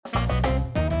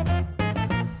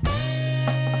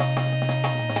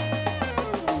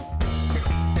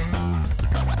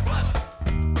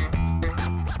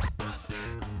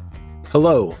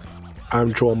Hello,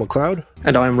 I'm Joel McLeod.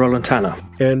 And I'm Roland Tanner.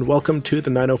 And welcome to the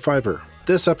 905er.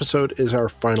 This episode is our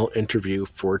final interview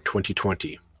for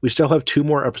 2020. We still have 2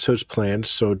 more episodes planned,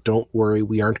 so don't worry,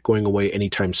 we aren't going away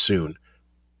anytime soon.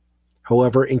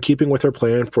 However, in keeping with our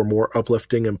plan for more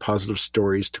uplifting and positive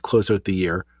stories to close out the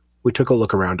year, we took a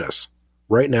look around us.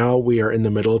 Right now, we are in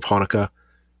the middle of Hanukkah,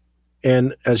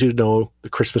 and as you know, the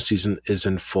Christmas season is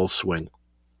in full swing.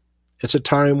 It's a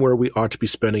time where we ought to be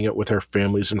spending it with our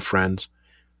families and friends,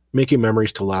 making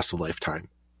memories to last a lifetime.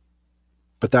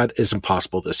 But that isn't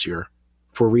possible this year,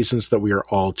 for reasons that we are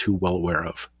all too well aware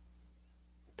of.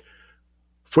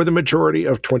 For the majority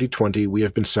of 2020, we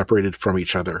have been separated from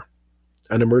each other.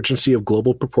 An emergency of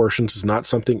global proportions is not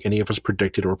something any of us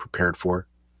predicted or prepared for.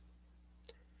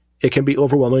 It can be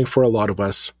overwhelming for a lot of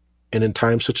us, and in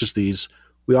times such as these,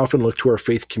 we often look to our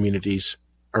faith communities,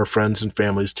 our friends and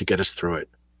families to get us through it.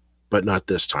 But not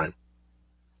this time.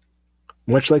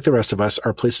 Much like the rest of us,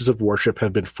 our places of worship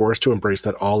have been forced to embrace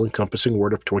that all-encompassing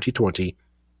word of 2020,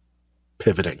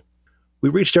 pivoting. We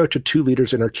reached out to 2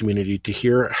 leaders in our community to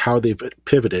hear how they've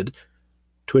pivoted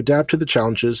to adapt to the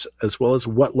challenges, as well as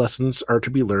what lessons are to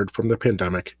be learned from the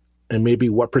pandemic, and maybe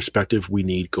what perspective we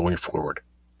need going forward.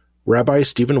 Rabbi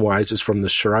Stephen Wise is from the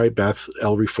Sharai Beth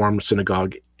El Reformed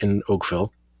Synagogue in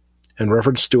Oakville, and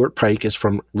Reverend Stuart Pike is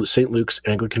from St. Luke's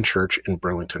Anglican Church in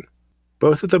Burlington.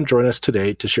 Both of them join us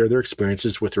today to share their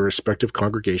experiences with their respective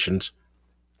congregations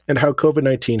and how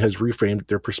COVID-19 has reframed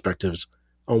their perspectives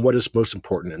on what is most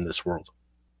important in this world.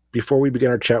 Before we begin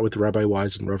our chat with Rabbi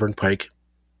Wise and Reverend Pike,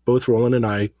 both Roland and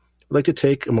I would like to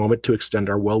take a moment to extend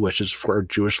our well wishes for our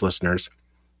Jewish listeners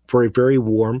for a very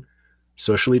warm,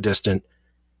 socially distant,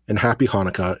 and happy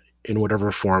Hanukkah in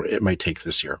whatever form it might take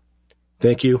this year.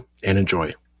 Thank you and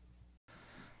enjoy.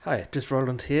 Hi, just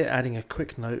Roland here, adding a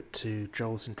quick note to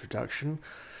Joel's introduction.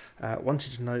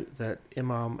 Wanted to note that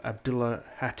Imam Abdullah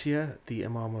Hatia, the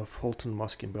Imam of Halton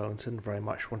Mosque in Burlington, very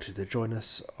much wanted to join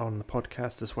us on the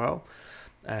podcast as well,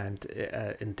 and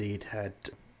indeed had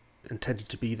intended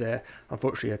to be there.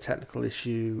 Unfortunately, a technical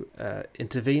issue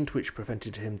intervened, which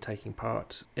prevented him taking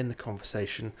part in the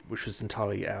conversation, which was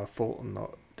entirely our fault and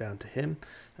not down to him.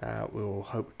 We will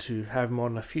hope to have him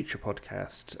on a future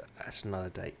podcast at another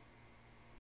date.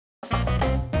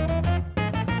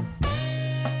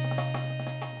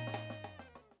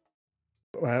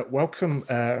 Welcome,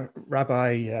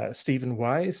 Rabbi Stephen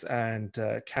Wise and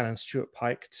Canon Stuart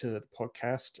Pike to the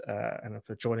podcast, and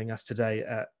for joining us today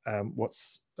at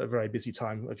what's a very busy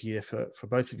time of year for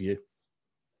both of you.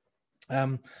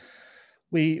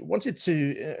 We wanted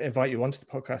to invite you onto the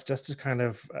podcast just to kind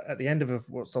of, at the end of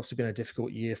what's obviously been a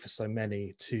difficult year for so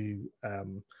many, to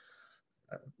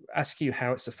ask you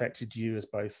how it's affected you as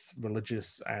both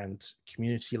religious and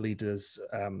community leaders,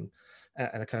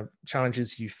 and the kind of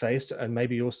challenges you faced, and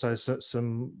maybe also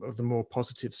some of the more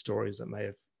positive stories that may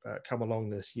have come along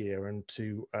this year, and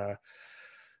to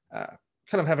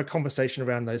kind of have a conversation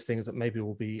around those things that maybe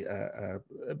will be a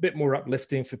bit more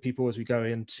uplifting for people as we go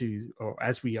into, or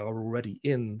as we are already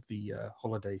in, the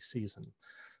holiday season.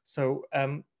 So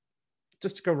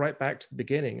just to go right back to the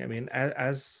beginning, I mean,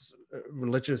 as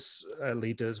religious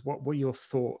leaders, what were your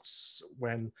thoughts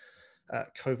when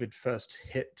COVID first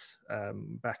hit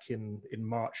back in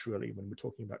March, really, when we're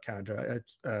talking about Canada?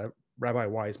 Rabbi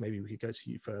Wise, maybe we could go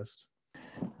to you first.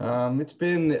 It's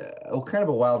been kind of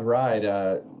a wild ride.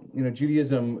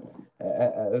 Judaism,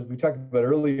 as we talked about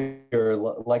earlier,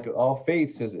 like all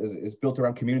faiths, is built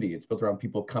around community. It's built around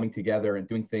people coming together and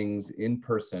doing things in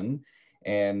person.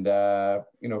 And,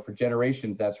 for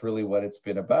generations, that's really what it's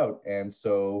been about. And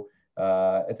so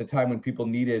at the time when people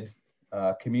needed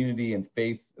community and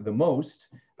faith the most,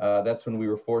 that's when we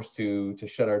were forced to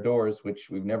shut our doors, which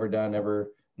we've never done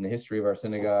ever in the history of our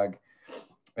synagogue.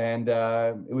 And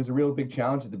it was a real big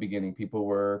challenge at the beginning. People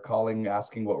were calling,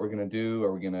 asking what we're going to do.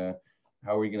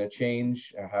 How are we going to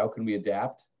change? How can we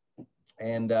adapt?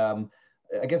 And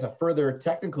I guess a further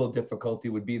technical difficulty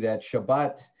would be that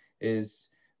Shabbat is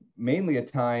mainly a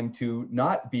time to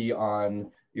not be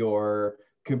on your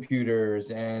computers,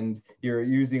 and you're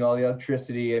using all the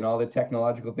electricity and all the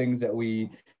technological things that we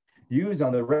use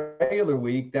on the regular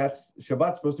week.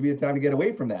 Shabbat's supposed to be a time to get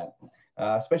away from that,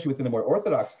 especially within the more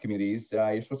Orthodox communities.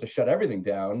 You're supposed to shut everything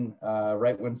down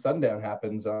right when sundown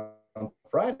happens on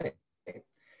Friday.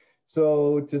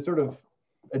 So to sort of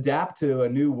adapt to a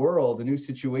new world, a new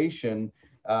situation,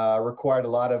 required a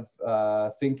lot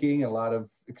of thinking, a lot of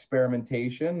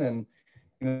experimentation, and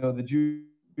the Jewish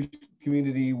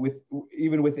community,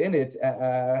 even within it,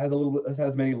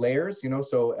 has many layers.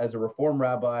 So as a Reform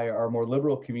rabbi, our more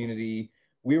liberal community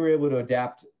we were able to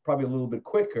adapt probably a little bit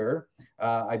quicker.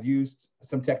 I've used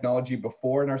some technology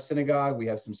before in our synagogue. We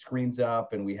have some screens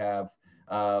up, and we've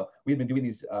been doing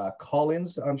these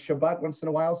call-ins on Shabbat once in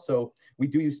a while. So we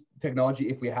do use technology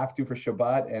if we have to for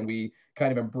Shabbat, and we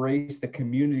kind of embrace the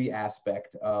community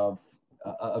aspect of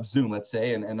Zoom, let's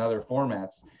say, and other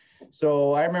formats.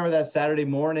 So I remember that Saturday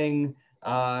morning,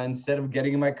 instead of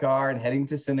getting in my car and heading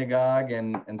to synagogue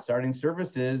and starting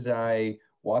services, I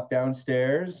walked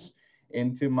downstairs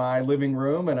into my living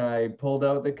room, and I pulled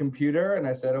out the computer, and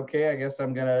I said, okay, I guess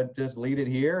I'm gonna just lead it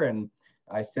here. And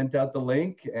I sent out the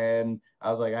link, and I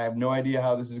was like, I have no idea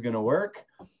how this is gonna work.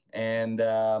 And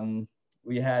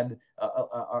we had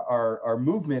our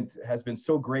movement has been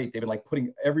so great. They've been like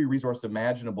putting every resource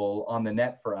imaginable on the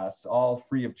net for us, all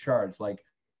free of charge, like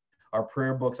our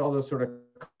prayer books, all those sort of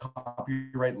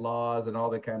copyright laws and all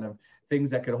the kind of things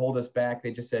that could hold us back.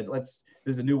 They just said, this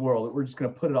is a new world. We're just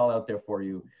going to put it all out there for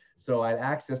you. So I had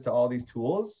access to all these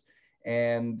tools,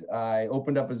 and I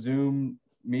opened up a Zoom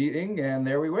meeting, and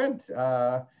there we went.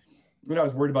 I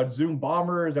was worried about Zoom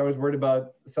bombers. I was worried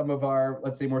about some of our,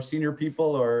 let's say, more senior people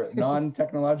or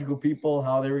non-technological people,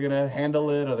 how they were going to handle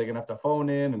it. Are they going to have to phone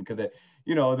in? And could they,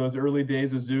 those early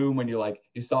days of Zoom when you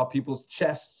saw people's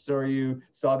chests, or you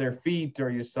saw their feet,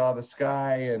 or you saw the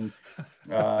sky, and,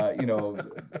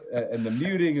 and the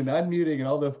muting and the unmuting and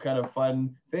all the kind of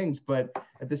fun things. But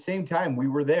at the same time, we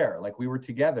were there, we were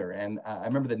together. And I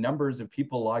remember the numbers of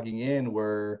people logging in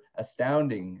were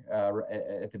astounding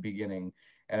at the beginning.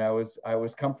 And I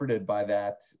was comforted by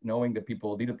that, knowing that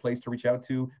people need a place to reach out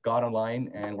to, got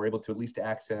online, and were able to at least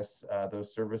access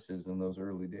those services in those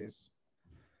early days.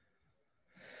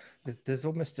 There's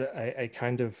almost a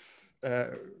kind of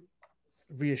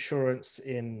reassurance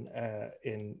in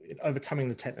overcoming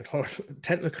the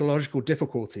technological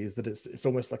difficulties, that it's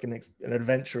almost like an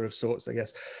adventure of sorts, I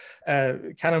guess.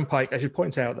 Canon Pike, I should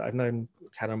point out that I've known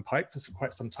Canon Pike for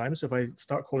quite some time, so if I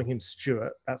start calling him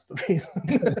Stuart, that's the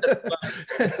reason.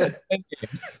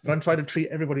 But I'm trying to treat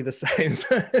everybody the same.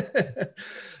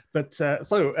 But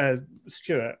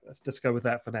Stuart, let's just go with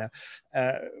that for now.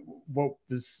 What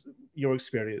was your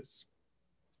experience?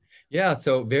 Yeah,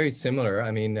 so very similar.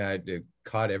 I mean, it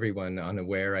caught everyone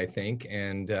unaware, I think.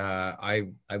 And I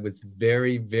was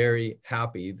very, very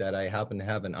happy that I happen to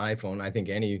have an iPhone. I think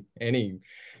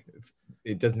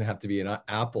it doesn't have to be an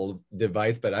Apple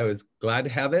device, but I was glad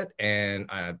to have it. And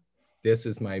this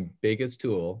is my biggest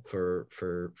tool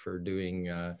for doing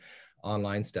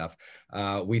online stuff.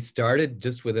 We started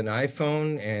just with an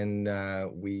iPhone,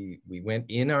 and we went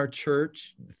in our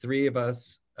church, the three of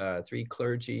us, three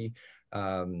clergy,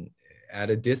 at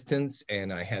a distance,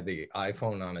 and I had the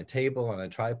iPhone on a table on a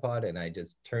tripod, and I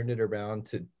just turned it around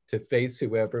to face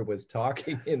whoever was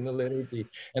talking in the liturgy.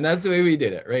 And that's the way we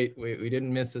did it, right? We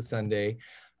didn't miss a Sunday.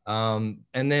 And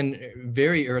then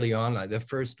very early on, the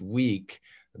first week,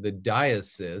 the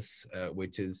diocese,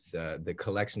 which is the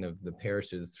collection of the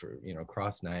parishes for,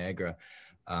 across Niagara,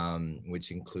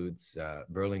 which includes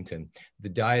Burlington, the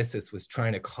diocese was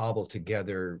trying to cobble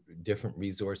together different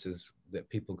resources that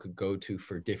people could go to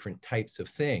for different types of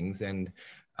things. And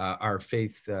our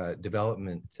faith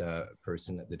development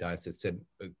person at the diocese said,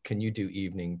 can you do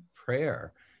evening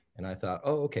prayer? And I thought,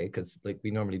 oh, okay, because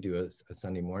we normally do a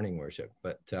Sunday morning worship.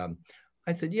 But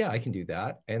I said, yeah, I can do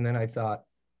that. And then I thought,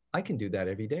 I can do that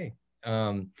every day,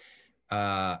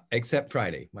 except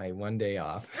Friday, my one day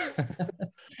off.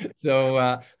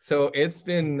 So it's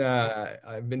been,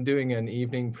 I've been doing an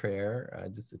evening prayer,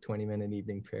 just a 20-minute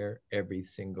evening prayer every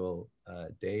single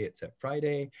day except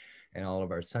Friday, and all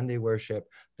of our Sunday worship.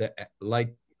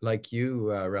 Like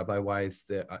you, Rabbi Wise,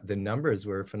 the numbers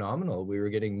were phenomenal. We were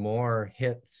getting more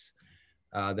hits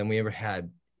than we ever had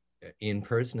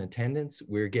in-person attendance.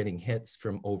 We were getting hits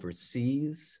from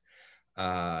overseas.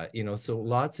 So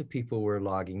lots of people were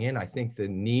logging in. I think the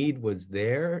need was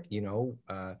there,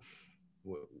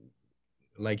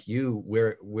 like you,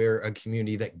 we're a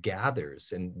community that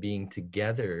gathers, and being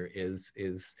together is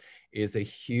a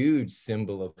huge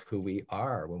symbol of who we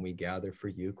are. When we gather for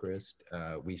Eucharist,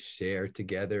 we share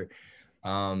together.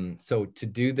 So to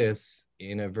do this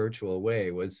in a virtual way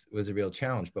was a real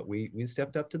challenge, but we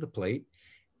stepped up to the plate,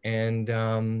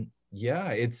 and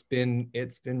yeah, it's been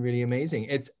really amazing.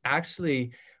 It's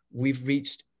actually, we've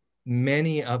reached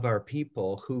many of our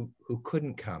people who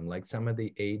couldn't come, like some of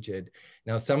the aged.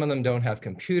 Now, some of them don't have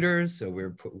computers, so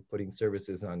we're putting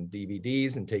services on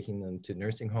DVDs and taking them to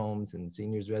nursing homes and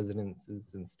seniors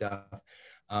residences and stuff.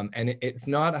 And it's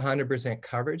not 100%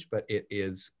 coverage, but it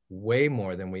is way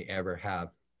more than we ever have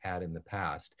had in the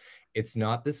past. It's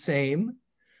not the same,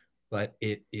 but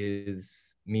it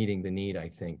is meeting the need, I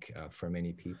think, for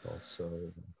many people.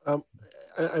 So,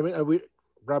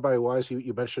 Rabbi Wise,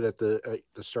 you mentioned at the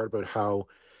start about how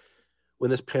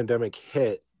when this pandemic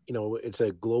hit, it's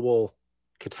a global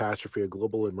catastrophe, a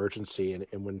global emergency,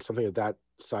 and when something of that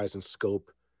size and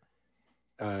scope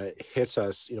hits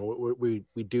us, we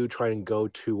do try and go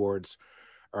towards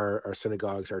our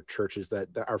synagogues, our churches, that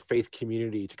our faith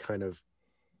community to kind of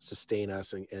sustain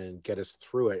us and get us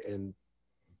through it. And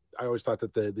I always thought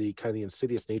that the kind of the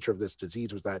insidious nature of this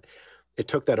disease was that it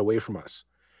took that away from us.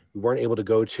 We weren't able to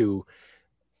go to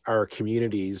our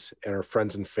communities and our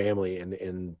friends and family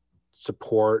and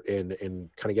support and kind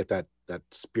of get that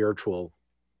spiritual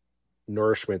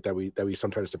nourishment that we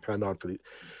sometimes depend on for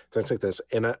things like this.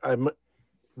 And I'm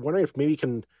wondering if maybe you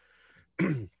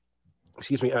can,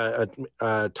 excuse me,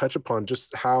 touch upon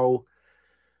just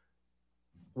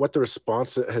what the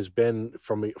response has been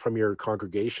from your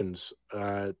congregations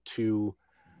to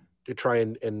try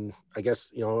and I guess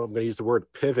I'm going to use the word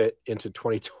pivot into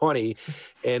 2020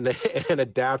 and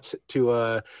adapt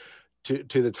to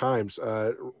the times.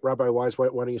 Rabbi Wise, why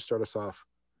don't you start us off?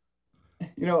 I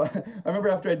remember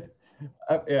after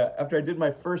I did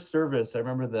my first service, I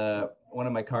remember one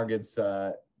of my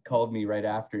congregants called me right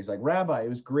after. He's like, "Rabbi, it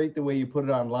was great the way you put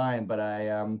it online, but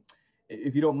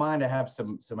if you don't mind, I have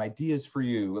some ideas for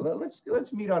you.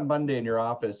 Let's meet on Monday in your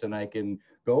office and I can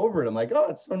go over it." I'm like, "Oh,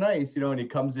 it's so nice." And he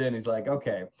comes in, he's like,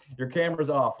 "Okay, your camera's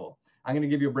awful. I'm going to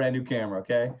give you a brand new camera.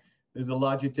 Okay. There's a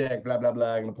Logitech, blah, blah,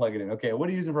 blah. I'm going to plug it in. Okay. What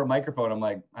are you using for a microphone?" I'm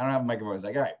like, "I don't have a microphone." He's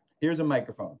like, "All right, here's a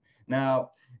microphone.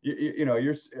 Now,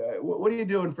 what are you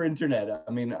doing for internet?"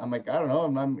 I mean, I'm like, "I don't know.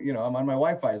 I'm on my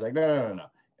Wi-Fi." He's like, No.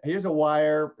 Here's a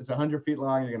wire. It's 100 feet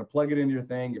long. You're going to plug it into your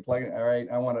thing. You plug it. All right.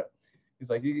 I want to. He's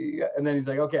like, and then he's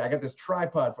like, "Okay, I got this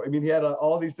tripod for." He had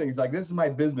all these things. He's like, "This is my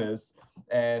business,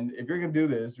 and if you're gonna do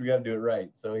this, we got to do it right."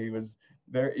 So he was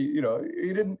there. He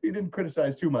didn't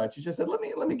criticize too much. He just said, "Let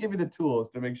me give you the tools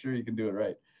to make sure you can do it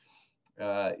right."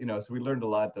 So we learned a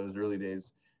lot those early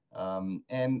days,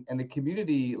 and the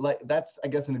community, like, that's, I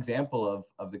guess, an example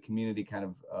of the community kind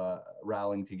of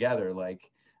rallying together,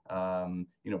 like.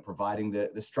 Providing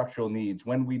the structural needs.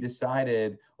 When we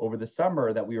decided over the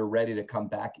summer that we were ready to come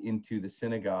back into the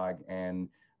synagogue and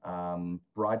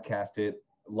broadcast it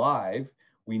live,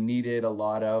 we needed a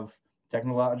lot of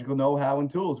technological know-how and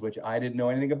tools, which I didn't know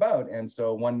anything about. And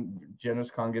so one generous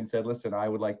congregant said, "Listen, I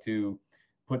would like to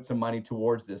put some money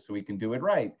towards this so we can do it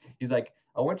right." He's like,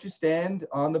 "I want you to stand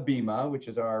on the Bima, which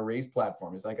is our raised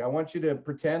platform." He's like, "I want you to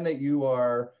pretend that you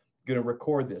are going to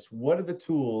record this. What are the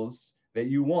tools that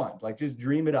you want? Like, just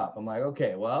dream it up." I'm like,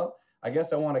 "Okay, well, I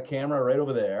guess I want a camera right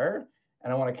over there,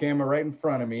 and I want a camera right in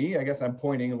front of me. I guess I'm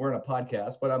pointing, we're in a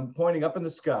podcast, but I'm pointing up in the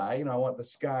sky. I want the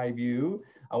sky view.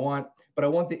 But I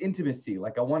want the intimacy.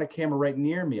 Like, I want a camera right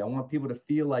near me. I want people to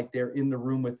feel like they're in the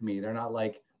room with me. They're not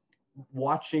like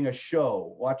watching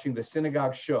the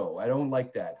synagogue show. I don't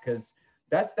like that, because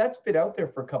that's been out there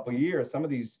for a couple of years. Some of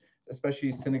these,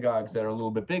 especially synagogues that are a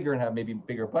little bit bigger and have maybe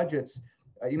bigger budgets,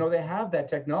 they have that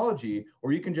technology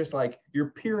where you can just, like, you're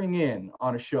peering in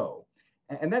on a show,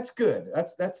 and that's good.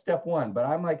 That's step one. But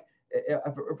I'm like,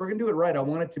 if we're gonna do it right, I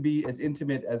want it to be as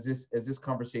intimate as this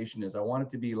conversation is. I want it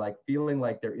to be like feeling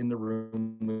like they're in the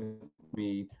room with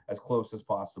me as close as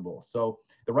possible. So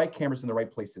the right cameras in the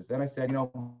right places. Then I said,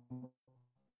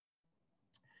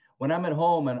 when I'm at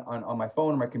home and on my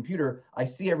phone or my computer, I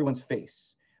see everyone's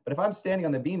face. But if I'm standing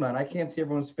on the Bima and I can't see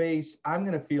everyone's face, I'm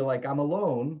gonna feel like I'm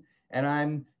alone. And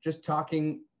I'm just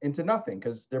talking into nothing,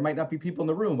 because there might not be people in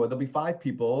the room, or there'll be 5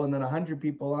 people and then 100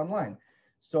 people online.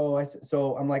 So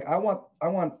I'm like, I want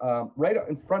right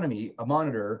in front of me a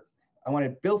monitor. I want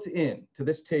it built in to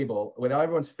this table with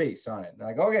everyone's face on it. And I'm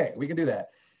like, "Okay, we can do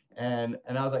that." And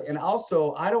I was like, and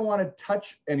also, I don't want to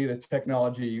touch any of the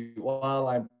technology while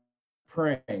I'm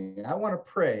praying. I want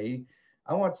to pray.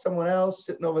 I want someone else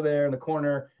sitting over there in the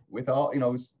corner with all,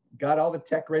 who's got all the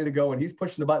tech ready to go, and he's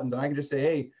pushing the buttons, and I can just say,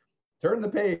 "Hey, turn the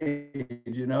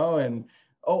page," and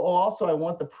also, I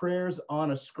want the prayers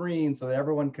on a screen so that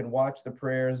everyone can watch the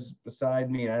prayers beside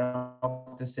me. And I don't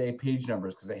have to say page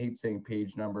numbers, because I hate saying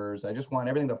page numbers. I just want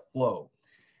everything to flow.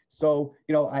 So,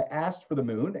 I asked for the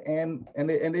moon, and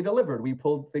they delivered. We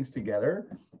pulled things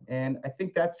together, and I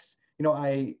think that's,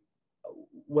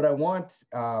 what I want.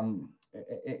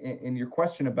 In your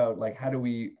question about, like, how do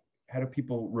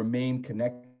people remain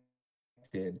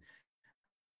connected?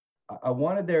 I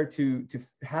wanted there to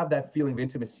have that feeling of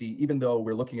intimacy, even though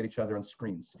we're looking at each other on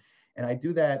screens. And I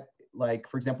do that, like,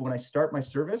 for example, when I start my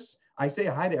service, I say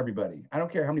hi to everybody. I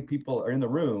don't care how many people are in the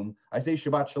room. I say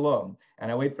Shabbat Shalom,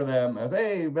 and I wait for them. I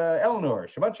say, hey, Eleanor,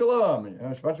 Shabbat Shalom,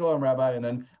 Shabbat Shalom, Rabbi. And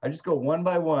then I just go one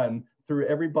by one through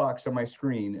every box on my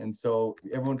screen. And so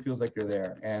everyone feels like they're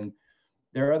there. And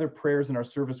there are other prayers in our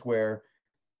service where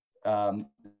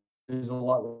there's a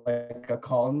lot like a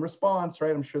call and response,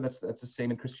 right? I'm sure that's the same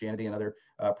in Christianity and other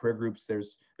prayer groups.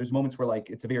 There's moments where like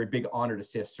it's a very big honor to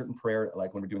say a certain prayer,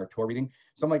 like when we're doing our Torah reading.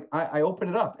 So I'm like, I open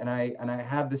it up and I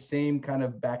have the same kind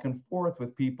of back and forth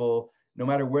with people, no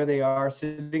matter where they are,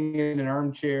 sitting in an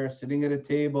armchair, sitting at a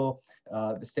table,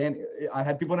 the stand. I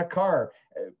had people in a car,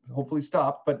 hopefully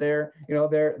stopped, but they're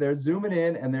zooming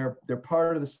in and they're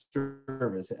part of the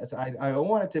service. I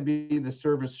want it to be the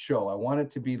service show. I want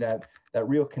it to be that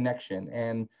real connection,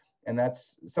 and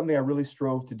that's something I really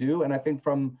strove to do. And I think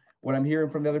from what I'm hearing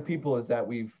from the other people is that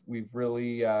we've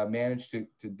really managed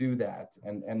to do that.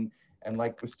 And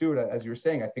like with Stuart, as you were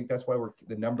saying, I think that's why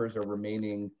the numbers are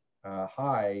remaining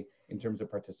high in terms of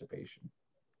participation.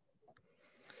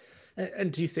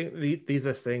 And do you think these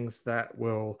are things that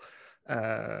will,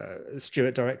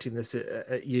 Stuart, directing this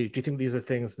at you, do you think these are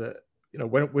things that,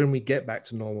 when we get back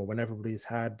to normal, when everybody's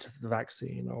had the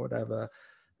vaccine or whatever,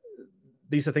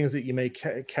 these are things that you may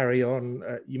carry on,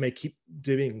 you may keep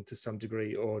doing to some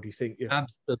degree, or do you think?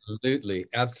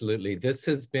 Absolutely. This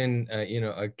has been,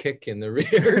 a kick in the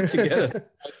rear to get us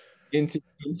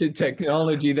into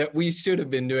technology that we should have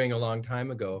been doing a long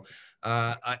time ago.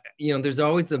 There's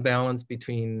always the balance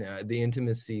between the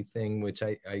intimacy thing, which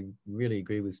I really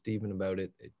agree with Stephen about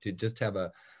it, to just have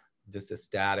a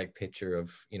static picture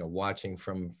of, watching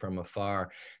from afar.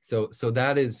 So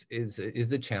that is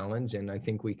a challenge, and I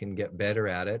think we can get better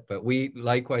at it. But we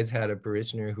likewise had a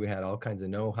parishioner who had all kinds of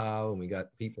know-how, and we got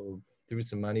people threw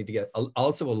some money to get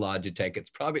also a Logitech. It's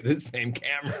probably the same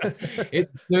camera. It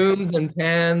zooms and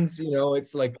pans,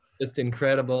 it's like just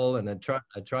incredible, and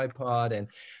a tripod. And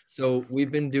so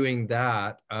we've been doing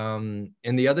that. And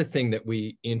the other thing that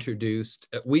we introduced,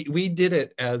 we did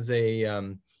it as a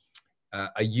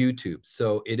YouTube.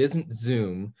 So it isn't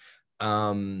Zoom,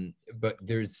 but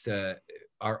there's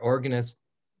our organist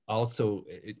also,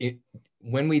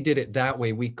 when we did it that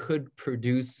way, we could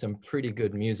produce some pretty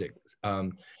good music,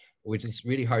 which is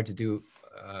really hard to do.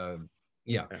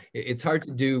 It's hard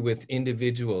to do with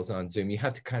individuals on Zoom. You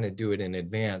have to kind of do it in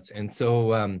advance. And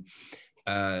so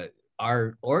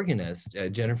our organist,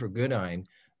 Jennifer Goodine,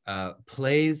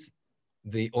 plays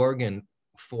the organ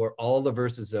for all the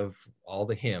verses of all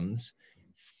the hymns,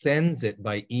 sends it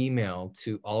by email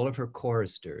to all of her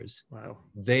choristers. Wow.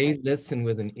 They listen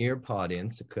with an ear pod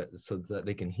in so that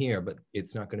they can hear, but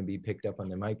it's not going to be picked up on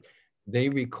the mic. They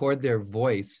record their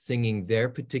voice singing their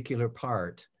particular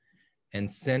part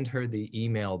and send her the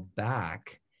email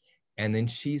back. And then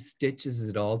she stitches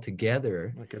it all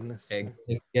together. My goodness. And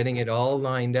getting it all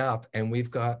lined up. And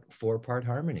we've got 4-part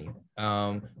harmony.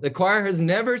 The choir has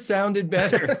never sounded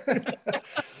better.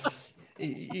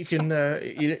 You can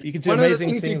do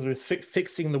amazing things with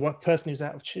fixing the person who's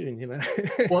out of tune,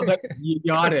 Well, you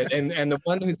got it. And the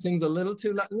one who sings a little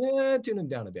too loud, tune him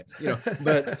down a bit,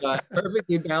 but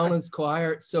perfectly balanced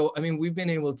choir. So, we've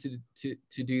been able to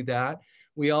do that.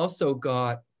 We also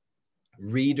got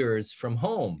readers from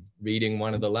home reading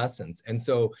one of the lessons. And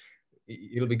so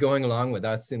it'll be going along with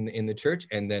us in the church,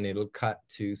 and then it'll cut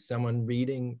to someone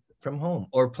reading from home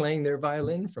or playing their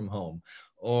violin from home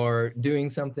or doing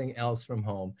something else from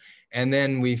home. And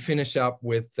then we finish up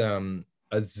with a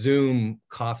Zoom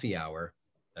coffee hour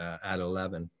at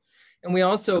 11. And we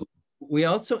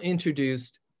also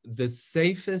introduced the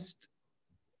safest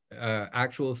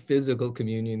actual physical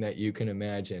communion that you can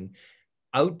imagine.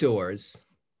 Outdoors,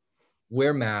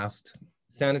 wear masks,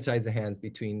 sanitize the hands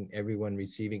between everyone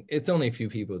receiving. It's only a few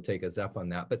people who take us up on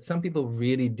that, but some people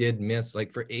really did miss,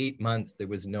 like for 8 months, there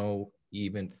was no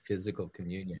even physical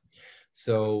communion.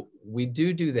 So we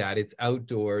do that. It's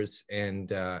outdoors,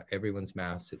 and everyone's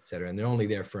masked, etc. And they're only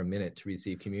there for a minute to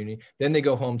receive communion. Then they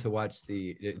go home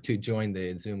to join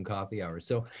the Zoom coffee hour.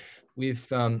 So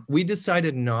we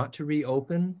decided not to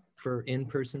reopen for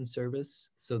in-person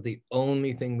service. So the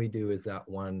only thing we do is that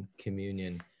one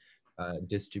communion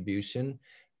distribution.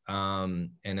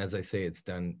 And as I say, it's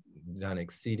done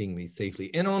exceedingly safely,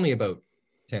 and only about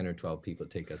 10 or 12 people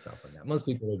take us up on that. Most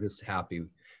people are just happy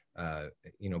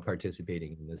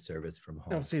participating in this service from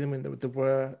home. Obviously, there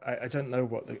were, I don't know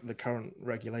what the current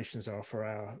regulations are for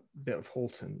our bit of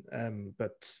Halton,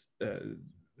 but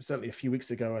certainly a few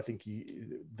weeks ago, I think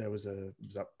there was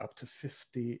up to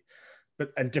 50,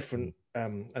 and different, I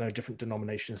know different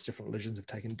denominations, different religions have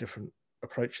taken different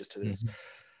approaches to this.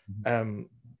 Mm-hmm.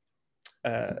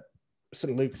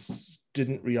 St. Luke's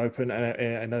didn't reopen,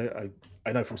 and I know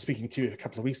I know from speaking to you a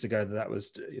couple of weeks ago that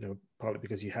was, partly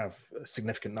because you have a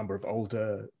significant number of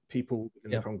older people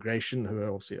in the congregation who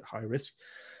are obviously at high risk.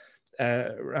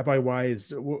 Rabbi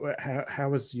Wise,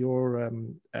 how has your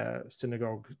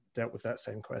synagogue dealt with that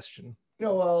same question?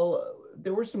 Well,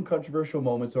 there were some controversial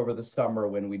moments over the summer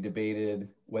when we debated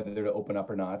whether to open up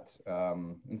or not.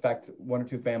 In fact, one or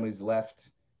two families left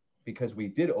because we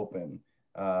did open.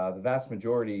 The vast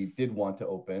majority did want to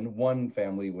open. One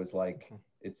family was like,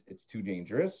 it's too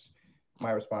dangerous.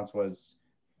 My response was,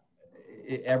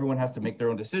 everyone has to make their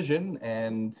own decision,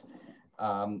 and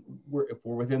if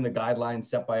we're within the guidelines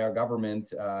set by our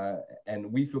government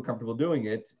and we feel comfortable doing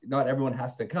it, not everyone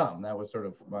has to come. That was sort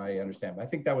of my understanding. I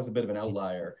think that was a bit of an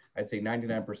outlier. I'd say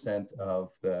 99%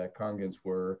 of the congregants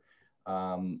were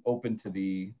open to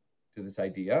this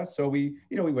idea. So we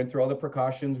went through all the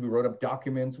precautions. We wrote up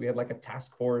documents. We had like a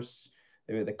task force.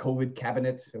 The COVID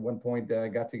cabinet at one point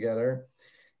got together.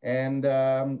 And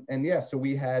so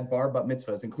we had bar bat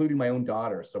mitzvahs, including my own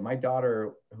daughter. So my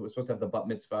daughter, who was supposed to have the bat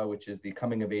mitzvah, which is the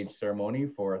coming of age ceremony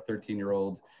for a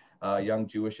 13-year-old young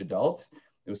Jewish adult.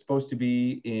 It was supposed to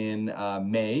be in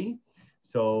May.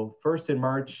 So first in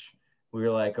March, we were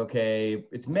like, okay,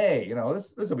 it's May,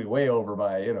 this will be way over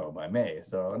by May.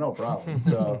 So no problem.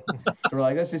 So we're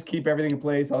like, let's just keep everything in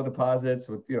place, all deposits,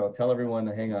 tell everyone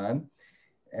to hang on.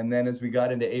 And then as we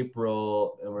got into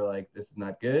April, and we're like, this is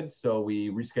not good. So we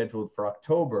rescheduled for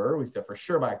October. We said for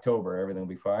sure by October, everything will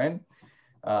be fine.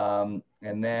 And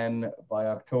then by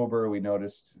October, we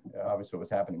noticed obviously what was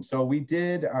happening. So we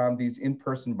did these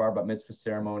in-person bar bat mitzvah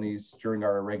ceremonies during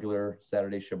our regular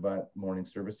Saturday Shabbat morning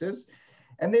services.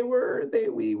 And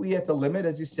we had to limit,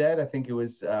 as you said. I think it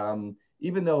was,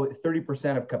 even though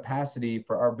 30% of capacity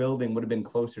for our building would have been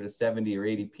closer to 70 or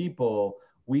 80 people,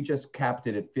 we just capped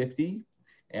it at 50.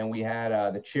 And we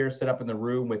had the chairs set up in the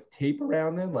room with tape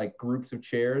around them, like groups of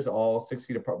chairs, all 6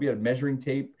 feet apart. We had measuring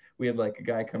tape. We had like a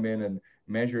guy come in and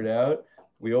measure it out.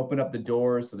 We opened up the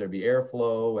doors so there'd be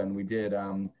airflow, and we did,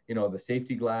 the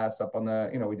safety glass up on the,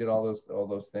 we did all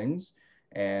those things,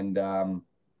 and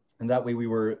that way we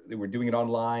were doing it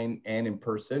online and in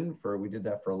person. We did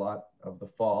that for a lot of the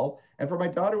fall, and for my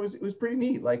daughter it was pretty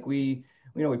neat. Like we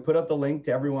put up the link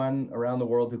to everyone around the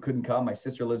world who couldn't come. My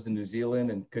sister lives in New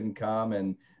Zealand and couldn't come.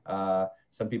 And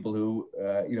some people who,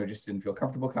 just didn't feel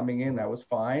comfortable coming in. That was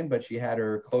fine. But she had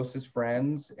her closest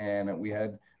friends, and we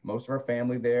had most of our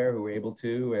family there who were able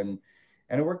to. And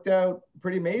it worked out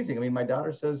pretty amazing. I mean, my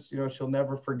daughter says, she'll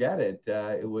never forget it.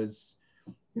 It was,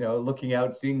 looking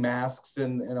out, seeing masks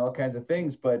and all kinds of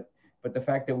things. But the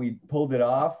fact that we pulled it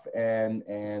off and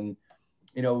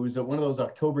it was one of those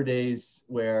October days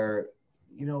where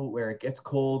it gets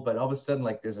cold, but all of a sudden,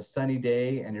 like there's a sunny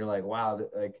day and you're like, wow,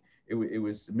 like it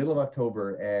was the middle of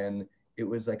October and it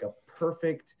was like a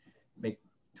perfect, like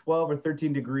 12 or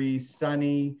 13 degrees,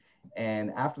 sunny.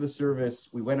 And after the service,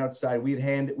 we went outside.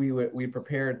 We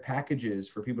prepared packages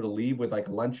for people to leave with like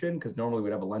a luncheon, because normally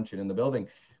we'd have a luncheon in the building.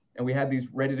 And we had these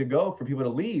ready to go for people to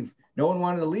leave. No one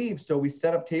wanted to leave. So we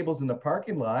set up tables in the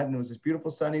parking lot, and it was this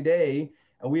beautiful sunny day.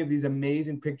 And we have these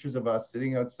amazing pictures of us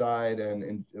sitting outside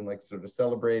and like sort of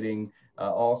celebrating,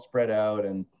 all spread out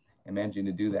and managing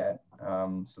to do that.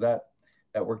 So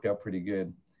that worked out pretty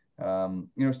good.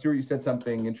 Stuart, you said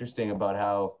something interesting about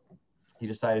how he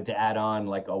decided to add on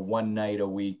like a one night a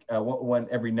week, one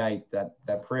every night,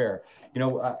 that prayer.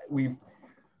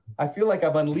 I feel like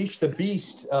I've unleashed the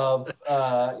beast of,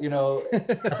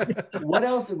 what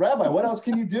else, Rabbi, what else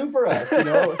can you do for us?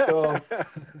 So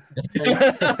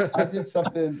I did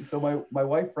something. So my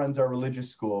wife runs our religious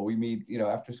school. We meet,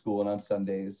 after school and on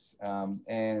Sundays.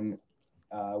 And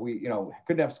we,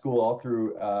 couldn't have school all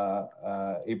through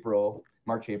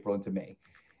March, April into May.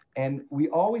 And we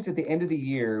always, at the end of the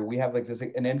year, we have like this,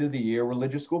 an end of the year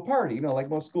religious school party, like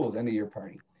most schools, end of year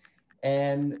party.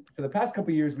 And for the past couple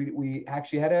of years, we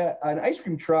actually had an ice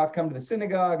cream truck come to the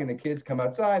synagogue, and the kids come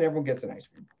outside, everyone gets an ice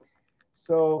cream.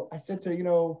 So I said to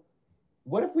her,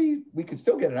 what if we could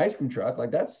still get an ice cream truck? Like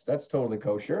that's totally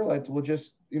kosher. Like we'll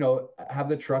just, have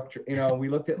the truck, we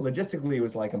looked at logistically, it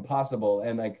was like impossible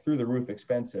and like through the roof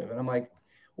expensive. And I'm like,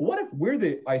 well, what if we're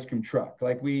the ice cream truck?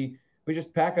 Like we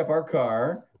just pack up our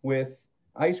car with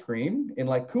ice cream in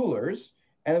like coolers,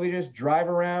 and then we just drive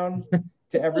around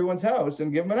to everyone's house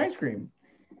and give them an ice cream.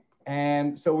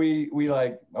 And so we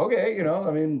like, okay,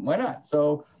 why not?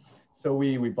 So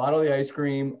we bought all the ice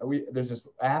cream. There's this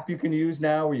app you can use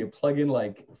now where you plug in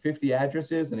like 50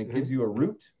 addresses and it gives you a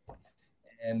route.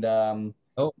 And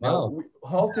oh wow,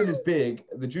 Halton is big.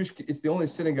 It's the only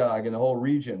synagogue in the whole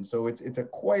region, so it's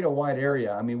quite a wide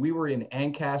area. I mean, we were in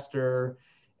Ancaster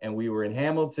and we were in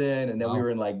Hamilton, and then we were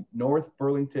in like North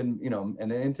Burlington, you know, and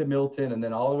then into Milton, and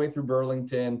then all the way through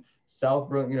Burlington, South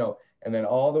Burlington, you know, and then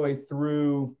all the way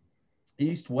through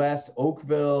East, West,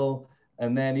 Oakville,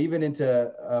 and then even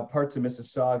into parts of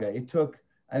Mississauga. It took,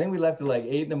 I think we left at like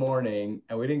 8 in the morning,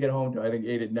 and we didn't get home till I think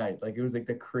 8 at night. Like, it was like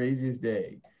the craziest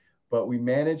day. But we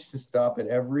managed to stop at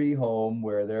every home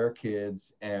where there are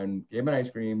kids and gave them an ice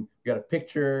cream. We got a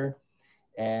picture,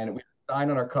 and we had a sign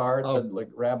on our car. It said like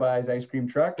Rabbi's ice cream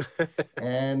truck.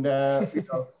 And you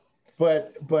know,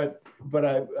 but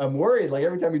I'm worried. Like,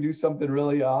 every time we do something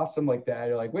really awesome like that,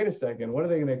 you're like, wait a second, what are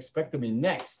they going to expect of me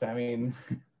next? I mean,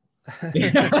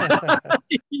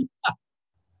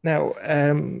 now,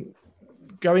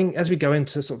 as we go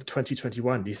into sort of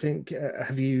 2021, do you think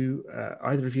have you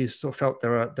either of you sort of felt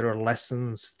there are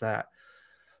lessons that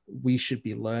we should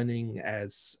be learning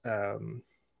as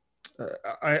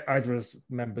either as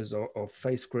members of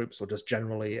faith groups or just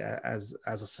generally as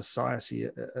a society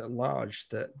at large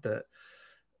that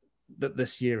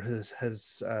this year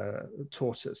has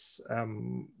taught us?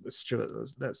 Stuart,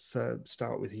 let's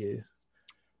start with you.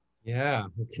 Yeah,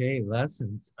 okay,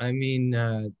 lessons. I mean,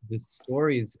 the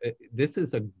stories, this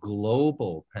is a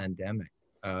global pandemic.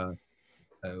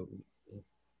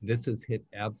 This has hit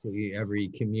absolutely every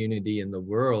community in the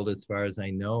world, as far as I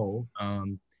know.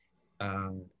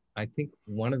 I think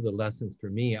one of the lessons for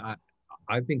me,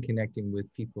 I've been connecting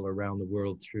with people around the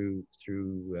world through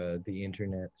the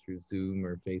internet, through Zoom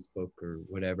or Facebook or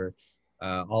whatever.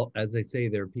 As I say,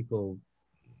 there are people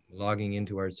logging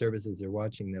into our services or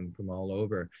watching them from all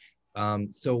over.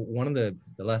 So one of the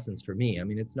lessons for me, I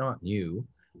mean, it's not new,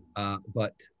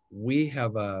 but we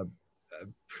have a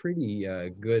pretty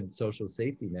good social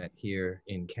safety net here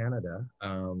in Canada.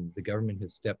 The government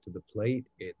has stepped to the plate.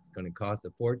 It's going to cost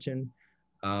a fortune,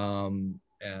 and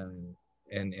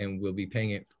we'll be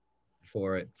paying it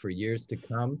for years to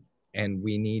come. And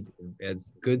we need,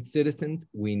 as good citizens,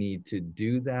 we need to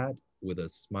do that with a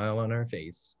smile on our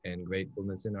face and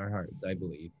gratefulness in our hearts, I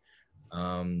believe.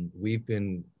 We've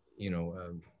been,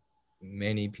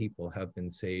 many people have been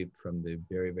saved from the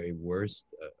very, very worst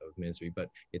of misery, but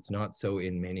it's not so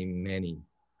in many, many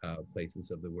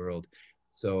places of the world.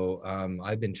 So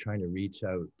I've been trying to reach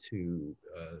out to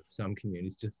some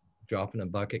communities, just dropping a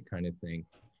bucket kind of thing,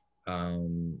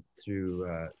 through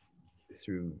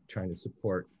trying to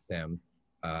support them.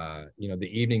 The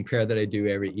evening prayer that I do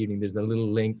every evening, there's a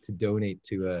little link to donate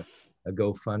to a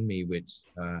GoFundMe, which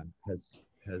has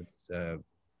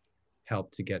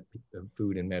helped to get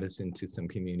food and medicine to some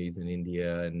communities in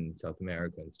India and South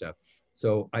America and stuff.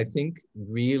 So I think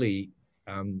really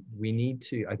we need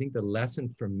to, I think the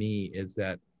lesson for me is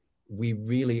that we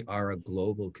really are a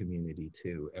global community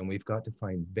too, and we've got to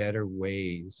find better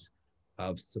ways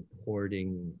of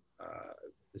supporting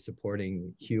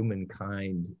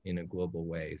humankind in a global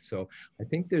way. So I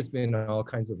think there's been all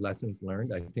kinds of lessons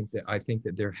learned. I think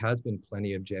that there has been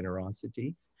plenty of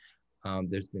generosity.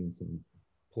 There's been some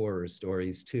poorer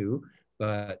stories too,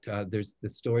 but there's the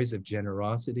stories of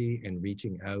generosity and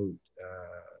reaching out.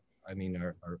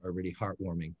 Are really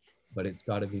heartwarming. But it's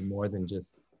got to be more than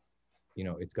just,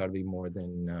 it's got to be more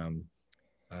than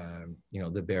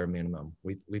the bare minimum.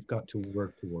 We've got to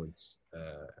work towards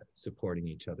supporting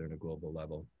each other on a global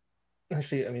level.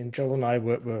 Actually, I mean, Joel and I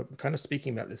were kind of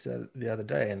speaking about this the other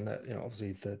day, and that,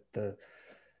 obviously the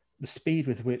speed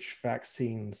with which a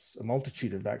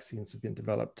multitude of vaccines have been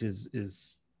developed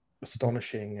is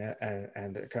astonishing,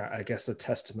 and I guess a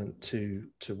testament to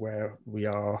where we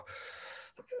are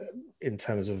in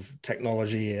terms of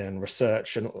technology and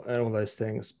research and all those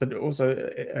things, but also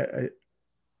a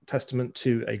testament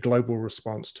to a global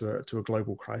response to a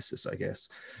global crisis, I guess.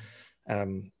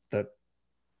 That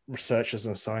researchers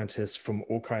and scientists from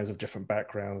all kinds of different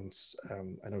backgrounds,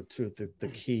 I know two of the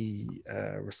key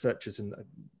researchers in the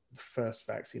first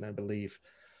vaccine, I believe,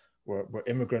 were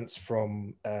immigrants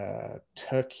from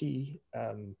Turkey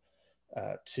to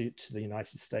the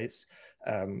United States.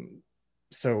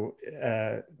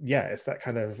 It's that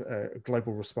kind of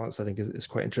global response, I think, is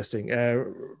quite interesting.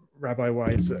 Rabbi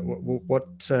Wise, what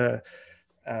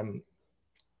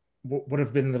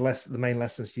have been the main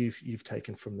lessons you've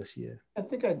taken from this year? I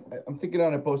think I'm thinking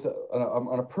on both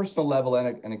on a personal level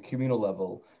and a communal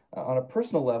level. On a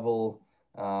personal level,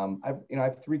 I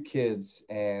have 3 kids,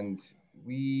 and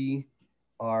we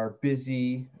are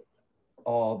busy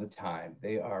all the time.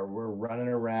 We're running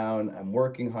around. I'm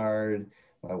working hard.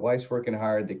 My wife's working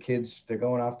hard. The kids, they're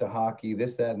going off to hockey,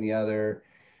 this, that, and the other.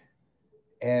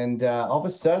 And all of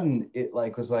a sudden, it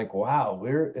was like, wow,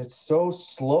 it's so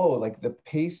slow. Like, the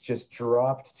pace just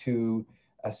dropped to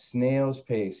a snail's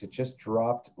pace. It just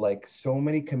dropped, like, so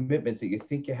many commitments that you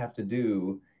think you have to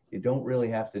do. you don't really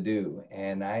have to do.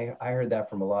 And I heard that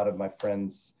from a lot of my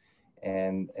friends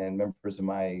and members of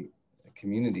my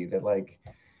community, that like,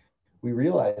 we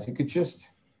realized you could just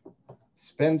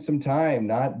spend some time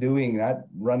not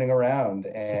running around.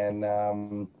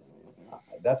 And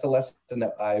that's a lesson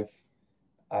that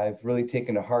I've really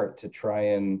taken to heart, to try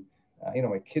and,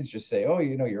 my kids just say, oh,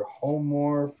 you're home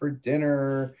more for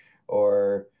dinner,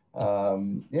 or,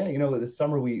 this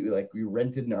summer we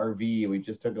rented an RV. We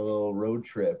just took a little road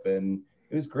trip, and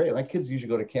it was great. My kids usually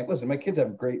go to camp. Listen, my kids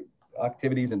have great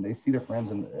activities and they see their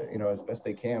friends, and, as best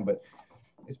they can, but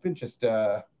it's been just,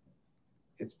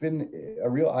 it's been a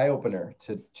real eye opener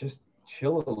to just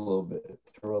chill a little bit,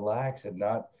 to relax and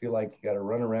not feel like you got to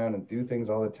run around and do things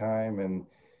all the time.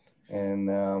 And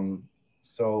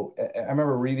so I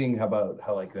remember reading about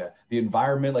how like the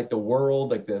environment, like the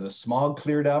world, like the smog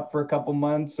cleared up for a couple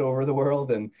months over the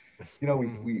world. And, we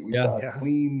saw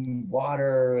clean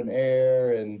water and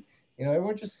air, and,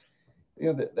 everyone just,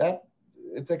 that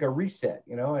it's like a reset,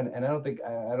 and I don't think,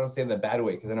 I don't say in the bad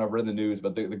way, because I know I've read the news,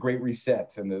 but the great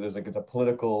reset, and there's like, it's a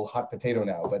political hot potato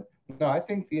now. But no, I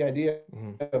think the idea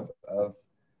of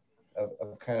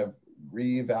kind of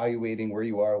reevaluating where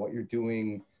you are, what you're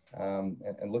doing,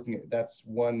 and looking at, that's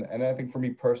one. And I think for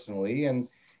me personally, and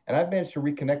I've managed to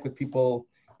reconnect with people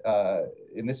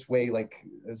in this way, like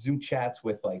Zoom chats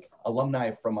with like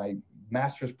alumni from my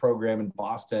master's program in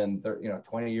Boston,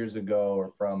 20 years ago,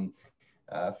 or from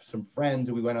some friends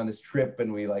who we went on this trip,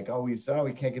 and we like always,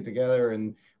 we can't get together,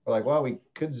 and we're like, well, we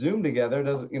could Zoom together. It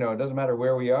doesn't matter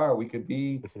where we are. We could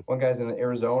be, one guy's in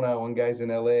Arizona, one guy's in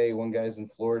LA, one guy's in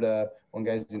Florida, one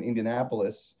guy's in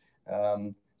Indianapolis.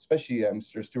 Especially,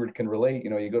 Mr. Stewart can relate.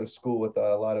 You go to school with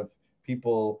a lot of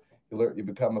people. You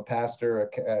become a pastor,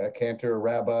 a cantor, a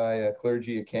rabbi, a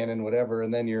clergy, a canon, whatever,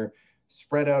 and then you're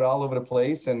spread out all over the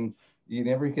place, and you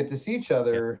never get to see each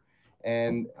other.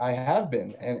 And I have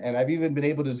been, and I've even been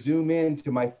able to Zoom in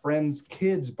to my friends'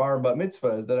 kids' bar bat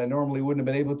mitzvahs that I normally wouldn't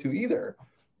have been able to either.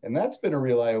 And that's been a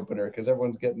real eye opener, because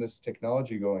everyone's getting this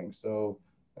technology going. So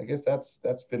I guess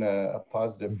that's been a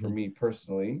positive for me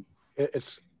personally.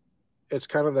 It's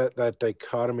kind of that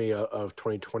dichotomy of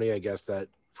 2020, I guess, that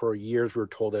for years we were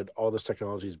told that all this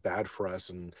technology is bad for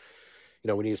us, and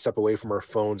we need to step away from our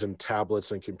phones and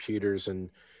tablets and computers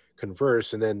and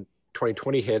converse. And then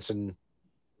 2020 hits, and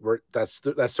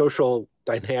that social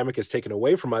dynamic is taken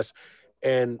away from us.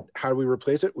 And how do we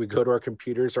replace it? We go to our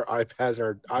computers, our iPads, and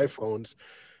our iPhones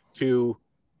to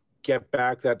get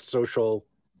back that social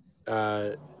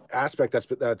aspect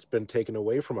that's been taken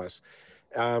away from us.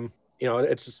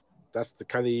 That's the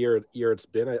kind of year it's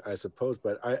been, I suppose.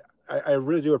 But I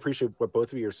really do appreciate what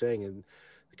both of you are saying, and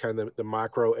kind of the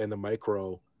macro and the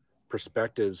micro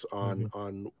perspectives on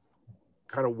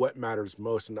kind of what matters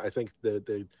most. And I think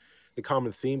the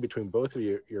common theme between both of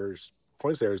your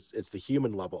points there is it's the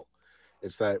human level.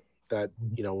 It's that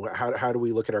how do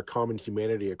we look at our common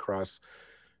humanity across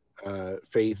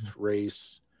faith,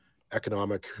 race,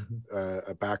 economic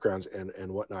backgrounds,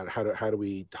 and whatnot. How do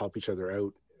we help each other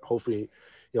out? Hopefully,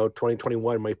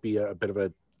 2021 might be a bit of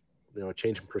a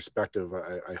change in perspective.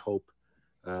 I hope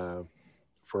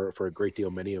for a great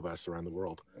deal, many of us around the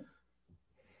world.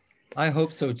 I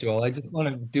hope so, Joel. I just want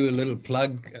to do a little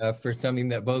plug for something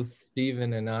that both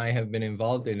Stephen and I have been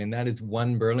involved in, and that is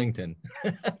One Burlington.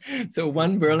 So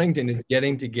One Burlington is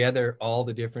getting together all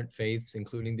the different faiths,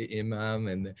 including the imam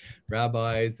and the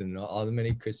rabbis and all the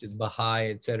many Christians, Baha'i,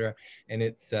 etc. And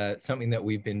it's something that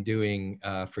we've been doing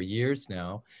for years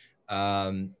now.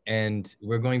 And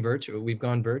we're going virtual. We've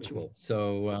gone virtual.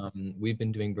 So we've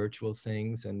been doing virtual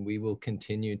things, and we will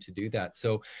continue to do that.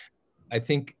 So I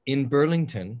think in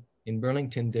Burlington,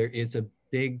 there is a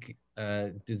big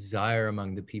desire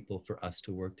among the people for us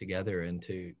to work together and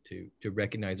to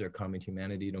recognize our common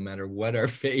humanity, no matter what our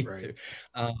faith. Right.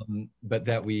 But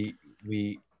that we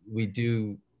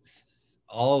do,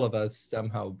 all of us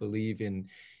somehow believe in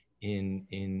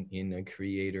a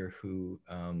creator who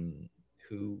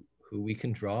we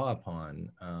can draw upon,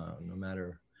 no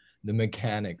matter the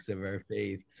mechanics of our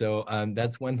faith. So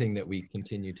that's one thing that we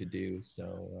continue to do.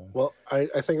 So well, I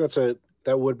think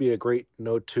that would be a great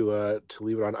note to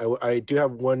leave it on. I do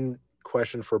have one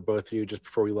question for both of you just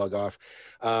before we log off.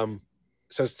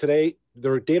 Says today,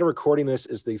 the date of recording this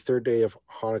is the third day of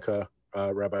Hanukkah,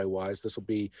 Rabbi Wise. This will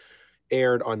be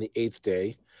aired on the 8th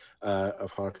day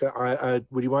of Hanukkah.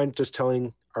 Would you mind just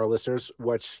telling our listeners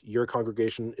what your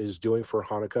congregation is doing for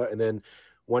Hanukkah? And then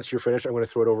once you're finished, I'm going to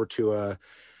throw it over to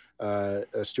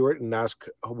Stuart and ask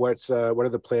what are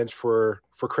the plans for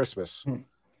Christmas.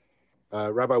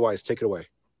 Rabbi Wise, take it away.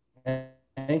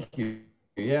 Thank you.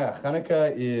 Yeah,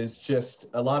 Hanukkah is just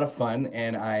a lot of fun,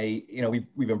 and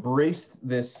we've embraced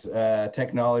this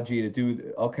technology to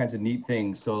do all kinds of neat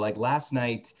things. So, like last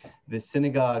night, the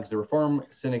Reform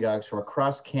synagogues from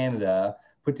across Canada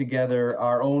put together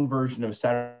our own version of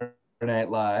Saturday Night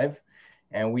Live,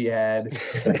 and we had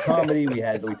some comedy, we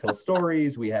told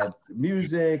stories, we had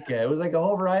music. It was like a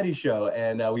whole variety show,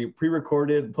 and we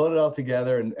pre-recorded, put it all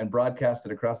together, and broadcast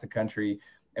it across the country.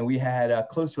 And we had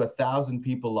close to 1,000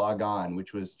 people log on,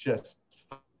 which was just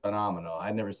phenomenal.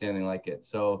 I'd never seen anything like it.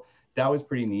 So that was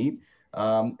pretty neat.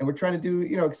 And we're trying to do,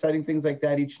 exciting things like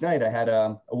that each night. I had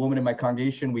a woman in my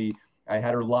congregation. I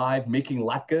had her live making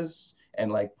latkes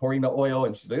and like pouring the oil.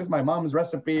 And she's like, this is my mom's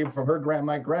recipe from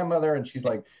my grandmother. And she's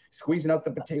like squeezing out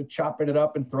the potato, chopping it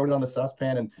up and throwing it on the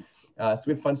saucepan. And so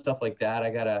we had fun stuff like that. I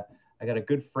got a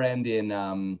good friend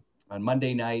on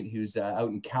Monday night who's out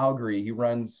in Calgary. He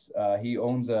owns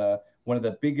one of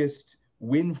the biggest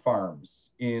wind farms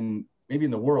maybe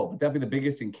in the world, but definitely the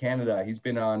biggest in Canada. He's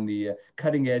been on the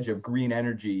cutting edge of green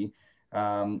energy,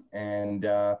 and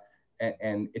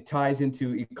it ties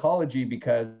into ecology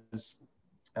because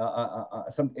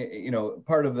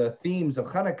part of the themes of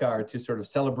Hanukkah are to sort of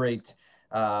celebrate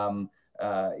are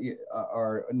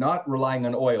not relying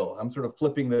on oil. I'm sort of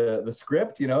flipping the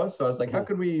script, So I was like, how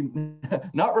could we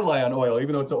not rely on oil,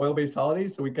 even though it's an oil-based holiday?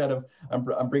 So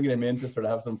I'm bringing him in to sort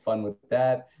of have some fun with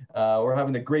that. We're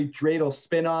having the Great Dreidel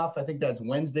spin-off. I think that's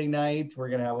Wednesday night. We're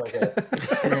going to have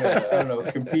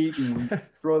compete and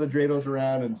throw the dreidels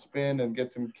around and spin and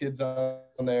get some kids on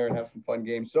there and have some fun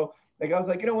games. So I was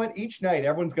like, you know what? Each night,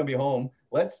 everyone's going to be home.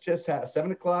 Let's just have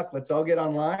 7 o'clock. Let's all get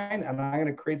online, and I'm going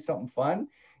to create something fun.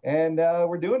 And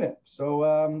we're doing it.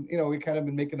 So, we kind of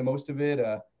been making the most of it.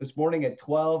 This morning at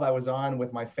 12, I was on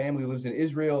with my family who lives in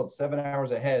Israel. It's 7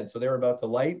 hours ahead. So they're about to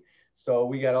light. So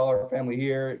we got all our family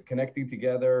here connecting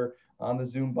together on the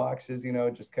Zoom boxes,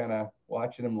 just kind of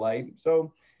watching them light.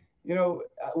 So,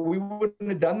 we wouldn't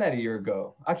have done that a year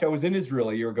ago. Actually, I was in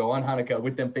Israel a year ago on Hanukkah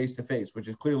with them face to face, which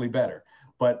is clearly better.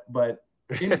 But when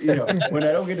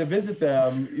I don't get to visit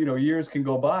them, years can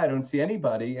go by. I don't see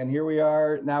anybody. And here we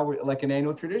are now. We're like an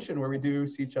annual tradition where we do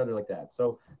see each other like that.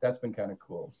 So that's been kind of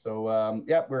cool. So,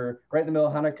 we're right in the middle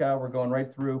of Hanukkah. We're going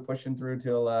right through, pushing through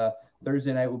till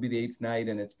Thursday night will be the 8th night.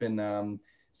 And it's been,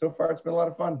 so far, it's been a lot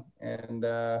of fun and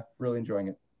really enjoying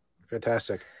it.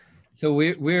 Fantastic. So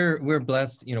we're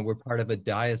blessed, we're part of a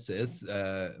diocese,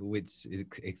 which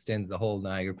extends the whole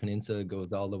Niagara Peninsula,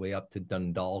 goes all the way up to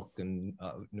Dundalk and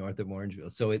north of Orangeville.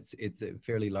 So it's a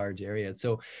fairly large area.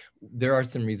 So there are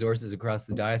some resources across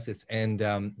the diocese, and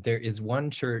there is one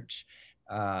church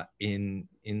in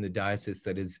the diocese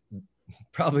that is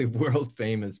probably world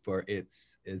famous for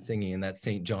its singing, and that's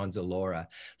St. John's Elora.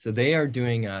 So they are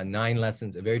doing 9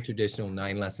 lessons, a very traditional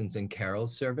 9 lessons in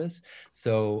carols service.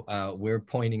 So we're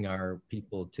pointing our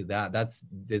people to that. That's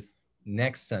this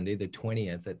next Sunday, the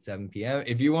 20th at 7 p.m.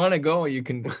 If you want to go, you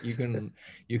can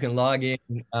log in.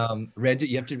 You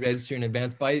have to register in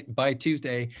advance by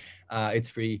Tuesday. It's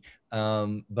free.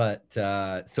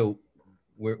 So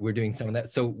we're doing some of that.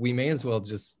 So we may as well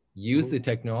just use the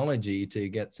technology to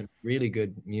get some really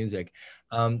good music.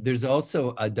 There's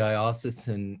also a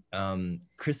diocesan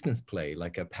Christmas play,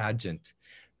 like a pageant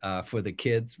for the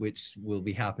kids, which will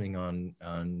be happening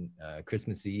on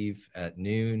Christmas Eve at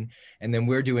noon. And then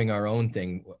we're doing our own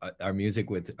thing, our music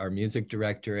with our music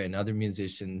director and other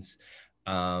musicians.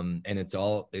 And it's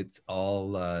all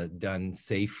done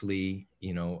safely,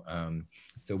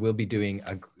 so we'll be doing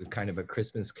a kind of a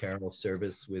Christmas carol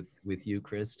service with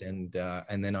Eucharist, and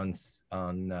then on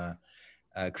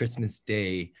Christmas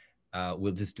Day,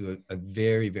 we'll just do a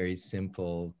very, very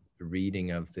simple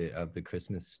reading of the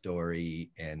Christmas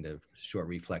story and a short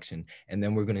reflection, and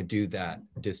then we're going to do that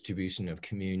distribution of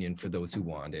communion for those who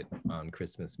want it on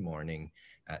Christmas morning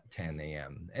at 10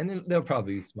 a.m. And there'll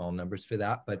probably be small numbers for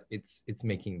that, but it's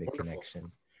making the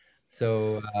connection.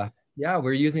 So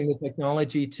we're using the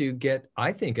technology to get,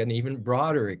 I think, an even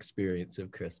broader experience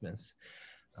of Christmas.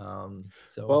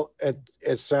 Well,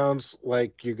 it sounds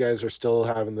like you guys are still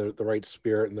having the right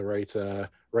spirit and the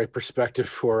right perspective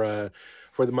for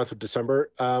the month of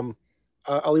December.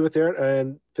 I'll leave it there,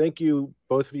 and thank you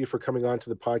both of you for coming on to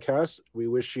the podcast. We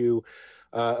wish you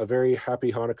a very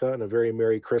happy Hanukkah and a very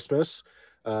Merry Christmas,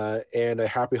 and a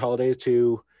happy holiday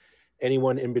to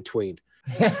anyone in between.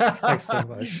 Thanks so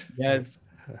much. Yes.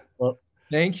 Well,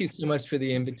 thank you so much for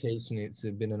the invitation. It's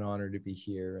been an honor to be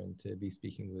here and to be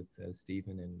speaking with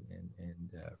Stephen and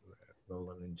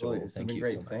Roland and Joel. Thank you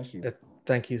so much. Thank you.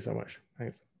 Thank you so much.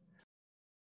 Thanks.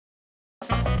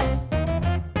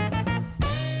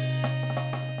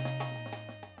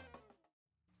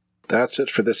 That's it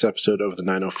for this episode of the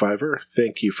 905er.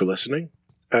 Thank you for listening.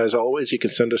 As always, you can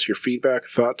send us your feedback,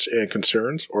 thoughts, and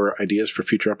concerns, or ideas for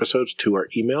future episodes to our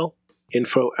email,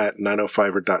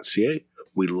 info@905er.ca.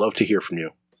 We'd love to hear from you.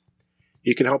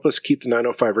 You can help us keep the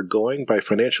 905er going by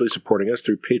financially supporting us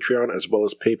through Patreon as well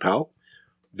as PayPal.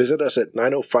 Visit us at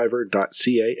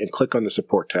 905er.ca and click on the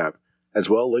support tab. As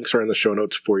well, links are in the show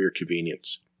notes for your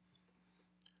convenience.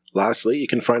 Lastly, you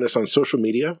can find us on social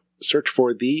media. Search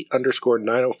for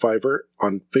 _905er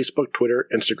on Facebook, Twitter,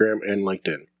 Instagram, and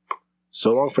LinkedIn.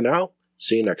 So long for now.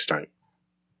 See you next time.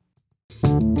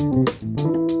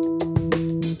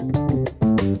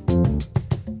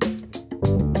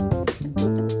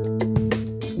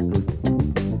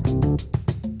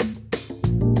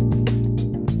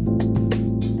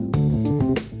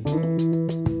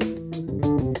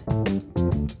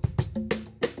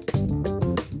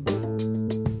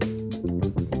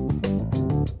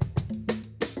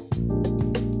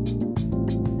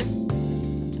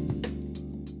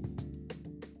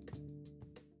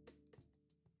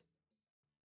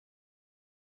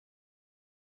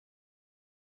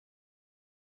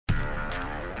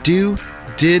 Do,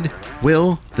 Did,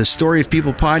 Will, the Story of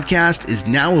People podcast is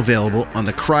now available on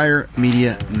the Crier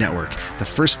Media Network. The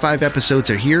first 5 episodes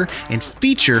are here and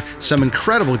feature some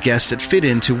incredible guests that fit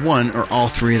into one or all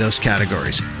 3 of those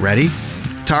categories. Ready?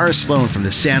 Tara Sloan from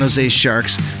the San Jose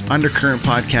Sharks, Undercurrent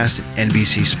podcast at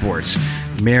NBC Sports.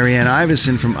 Marianne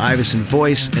Iveson from Iveson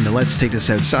Voice and the Let's Take This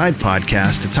Outside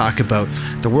podcast to talk about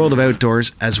the world of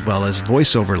outdoors as well as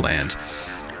voiceover land.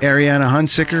 Ariana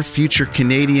Hunsicker, future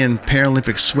Canadian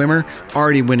Paralympic swimmer,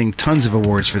 already winning tons of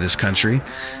awards for this country.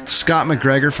 Scott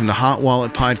McGregor from the Hot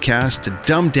Wallet podcast to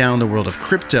dumb down the world of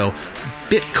crypto,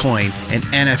 Bitcoin, and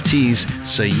NFTs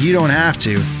so you don't have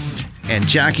to. And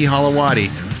Jackie Holowati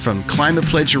from Climate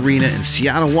Pledge Arena in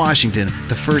Seattle, Washington,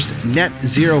 the first net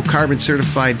zero carbon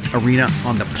certified arena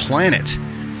on the planet.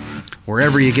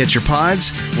 Wherever you get your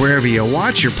pods, wherever you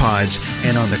watch your pods,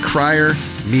 and on the Crier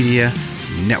Media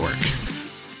Network.